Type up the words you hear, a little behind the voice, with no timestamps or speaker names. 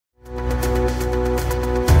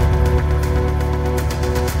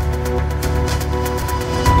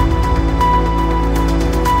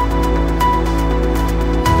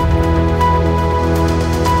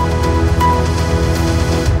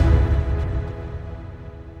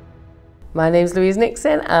My name's Louise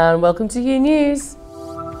Nixon and welcome to Hugh News.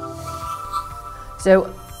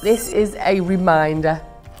 So this is a reminder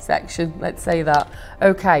section, let's say that.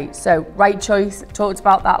 Okay, so right choice, talked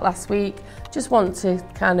about that last week. Just want to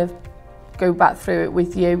kind of go back through it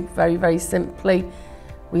with you very simply.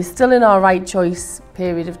 We're still in our right choice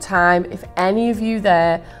period of time. If any of you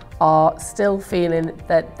there are still feeling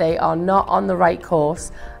that they are not on the right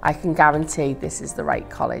course, I can guarantee this is the right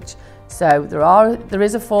college. So there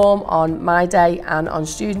is a form on My Day and on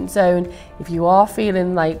Student Zone. If you are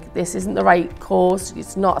feeling like this isn't the right course,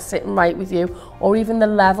 it's not sitting right with you, or even the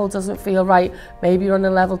level doesn't feel right, maybe you're on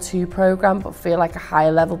a level 2 program but feel like a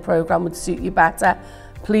higher level program would suit you better,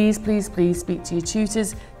 please speak to your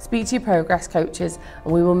tutors, speak to your progress coaches,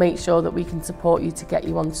 and we will make sure that we can support you to get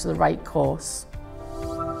you onto the right course.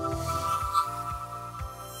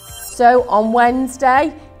 So on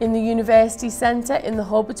Wednesday in the University Centre in the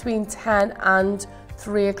hub between 10 and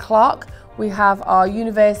 3 o'clock, we have our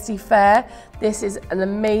University Fair. This is an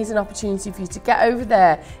amazing opportunity for you to get over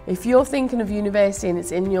there. If you're thinking of university and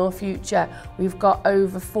it's in your future, we've got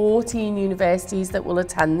over 14 universities that will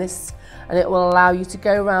attend this, and it will allow you to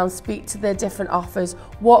go around, speak to their different offers,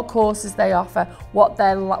 what courses they offer, what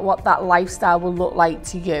that lifestyle will look like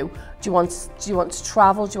to you. Do you want to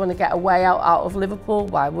travel? Do you want to get away out of Liverpool?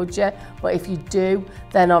 Why would you? But if you do,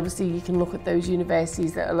 then obviously you can look at those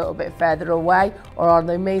universities that are a little bit further away, or on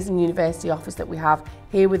the amazing university offers that we have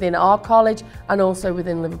here within our college and also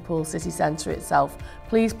within Liverpool City Centre itself.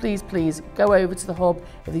 Please go over to the hub.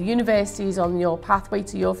 If the university is on your pathway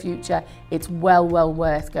to your future, it's well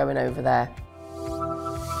worth going over there.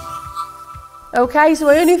 Okay, so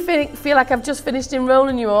I only feel like I've just finished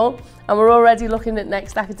enrolling you all, and we're already looking at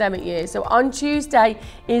next academic year. So on Tuesday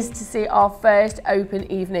is to see our first open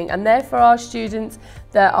evening, and they're for our students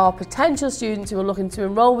that are potential students who are looking to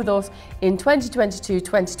enrol with us in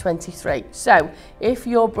 2022-2023. So if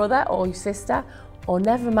your brother or your sister, or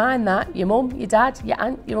never mind that, your mum, your dad, your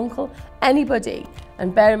aunt, your uncle, anybody,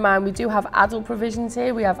 and bear in mind we do have adult provisions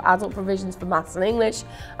here. We have adult provisions for maths and English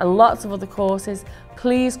and lots of other courses.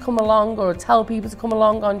 Please come along, or tell people to come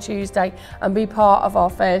along on Tuesday and be part of our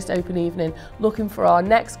first open evening, looking for our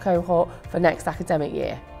next cohort for next academic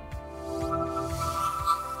year.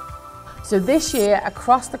 So this year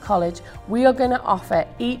across the college, we are going to offer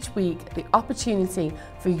each week the opportunity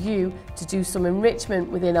for you to do some enrichment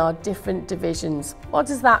within our different divisions. What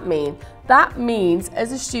does that mean? That means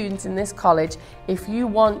as a student in this college, if you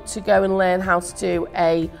want to go and learn how to do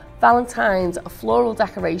a Valentine's floral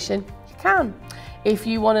decoration, you can. If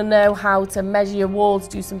you want to know how to measure your walls,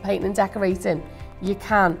 do some painting and decorating, you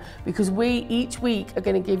can, because we each week are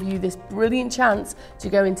going to give you this brilliant chance to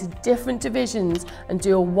go into different divisions and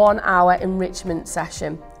do a 1-hour enrichment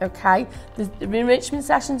session. Okay, the enrichment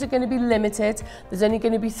sessions are going to be limited. There's only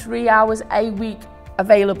going to be 3 hours a week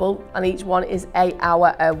available, and each one is 1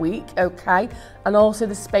 hour a week. Okay, and also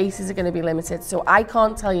the spaces are going to be limited, so I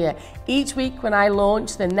can't tell you each week when I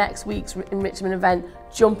launch the next week's enrichment event,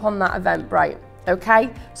 jump on that Eventbrite. Okay,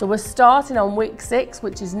 so we're starting on week 6,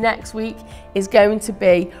 which is next week, is going to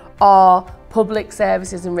be our public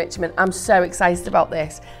services enrichment. I'm so excited about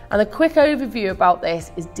this. And a quick overview about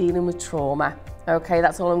this is dealing with trauma. Okay,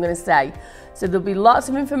 that's all I'm going to say. So there'll be lots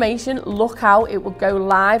of information. Look out, it will go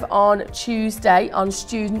live on Tuesday on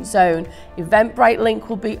Student Zone. Eventbrite link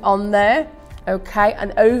will be on there. Okay,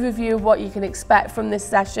 an overview of what you can expect from this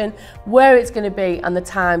session, where it's going to be and the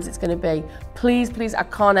times it's going to be. Please, I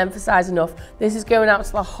can't emphasize enough, this is going out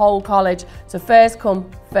to the whole college, so first come,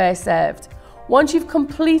 first served. Once you've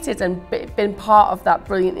completed and been part of that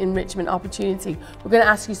brilliant enrichment opportunity, we're going to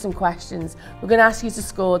ask you some questions. We're going to ask you to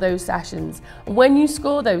score those sessions, and when you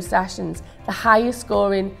score those sessions, the highest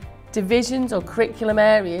scoring divisions or curriculum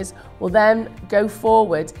areas will then go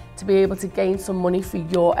forward to be able to gain some money for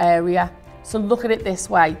your area. So look at it this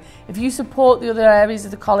way, if you support the other areas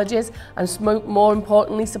of the colleges, and more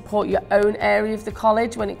importantly support your own area of the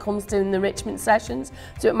college when it comes to the enrichment sessions,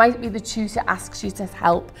 so it might be the tutor asks you to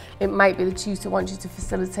help, it might be the tutor wants you to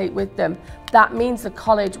facilitate with them, that means the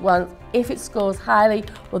college, well, if it scores highly,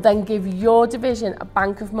 will then give your division a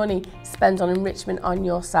bank of money to spend on enrichment on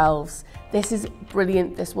yourselves. This is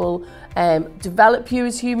brilliant. This will develop you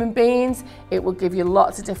as human beings. It will give you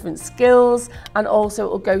lots of different skills, and also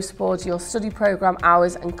it will go towards your study program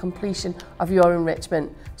hours and completion of your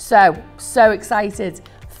enrichment. So excited.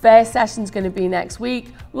 First session's going to be next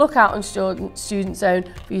week. Look out on Student Zone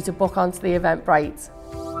for you to book onto the Eventbrite.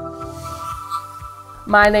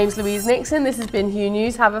 My name's Louise Nixon. This has been Hugh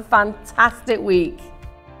News. Have a fantastic week.